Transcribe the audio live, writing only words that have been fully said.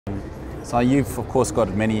So you've of course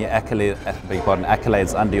got many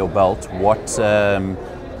accolades under your belt.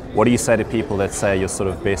 What do you say to people that say your sort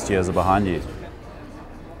of best years are behind you?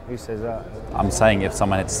 Who says that? I'm saying if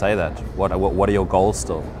someone had to say that, what are your goals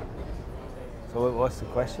still? So what's the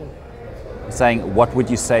question? I'm saying, what would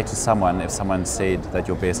you say to someone if someone said that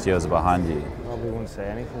your best years are behind you? I probably wouldn't say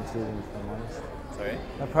anything to them if I'm honest. Sorry?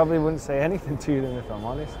 I probably wouldn't say anything to them if I'm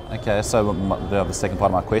honest. Okay, so the second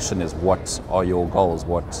part of my question is, what are your goals?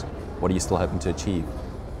 What are you still hoping to achieve?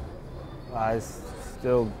 I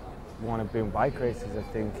still want to win bike races. I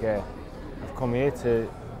think I've come here to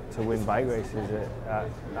win bike races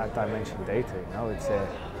at Dimension Data. You know,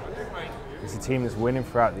 it's a team that's winning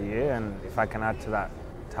throughout the year, and if I can add to that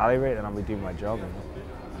tally rate, then I'll be doing my job. You know?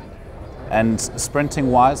 And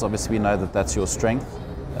sprinting wise, obviously we know that that's your strength.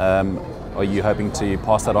 Are you hoping to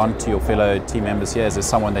pass that on to your fellow team members here? Is there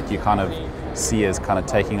someone that you kind of see as kind of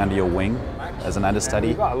taking under your wing as an understudy?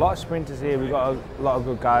 We've got a lot of sprinters here. We've got a lot of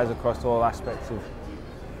good guys across all aspects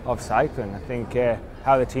of cycling. I think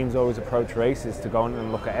how the teams always approach races to go in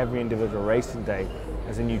and look at every individual racing day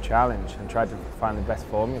as a new challenge and try to find the best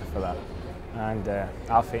formula for that. And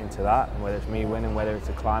I'll fit into that. And whether it's me winning, whether it's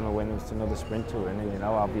a climber winning, whether it's another sprinter winning, you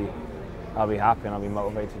know, I'll be happy and I'll be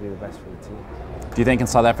motivated to do the best for the team. Do you think in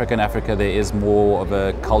South Africa and Africa there is more of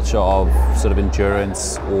a culture of sort of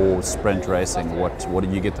endurance or sprint racing? What do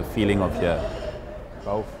you get the feeling of here?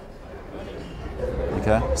 Both.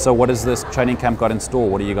 Okay, so what has this training camp got in store?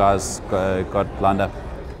 What do you guys got lined up?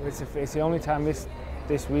 It's the only time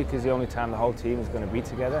this week is the only time the whole team is going to be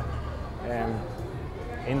together.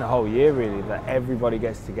 In the whole year really, that everybody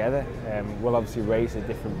gets together. We'll obviously race at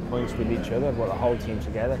different points with each other, but the whole team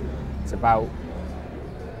together. It's about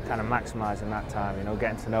kind of maximising that time, you know,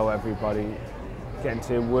 getting to know everybody, getting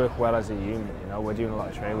to work well as a unit. You know, we're doing a lot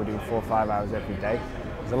of training, we're doing 4 or 5 hours every day.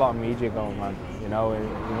 There's a lot of media going on, you know, and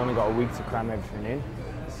we've only got a week to cram everything in.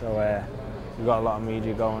 So we've got a lot of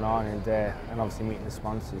media going on and obviously meeting the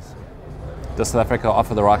sponsors. Does South Africa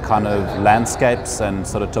offer the right kind of landscapes and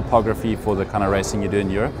sort of topography for the kind of racing you do in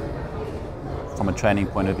Europe, from a training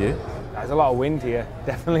point of view? There's a lot of wind here.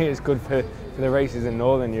 Definitely it's good for the races in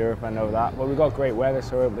Northern Europe, I know that. But we've got great weather,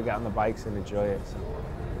 so we're able to get on the bikes and enjoy it. So.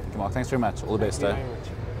 Mark, thanks very much. All the best, Thank you very much.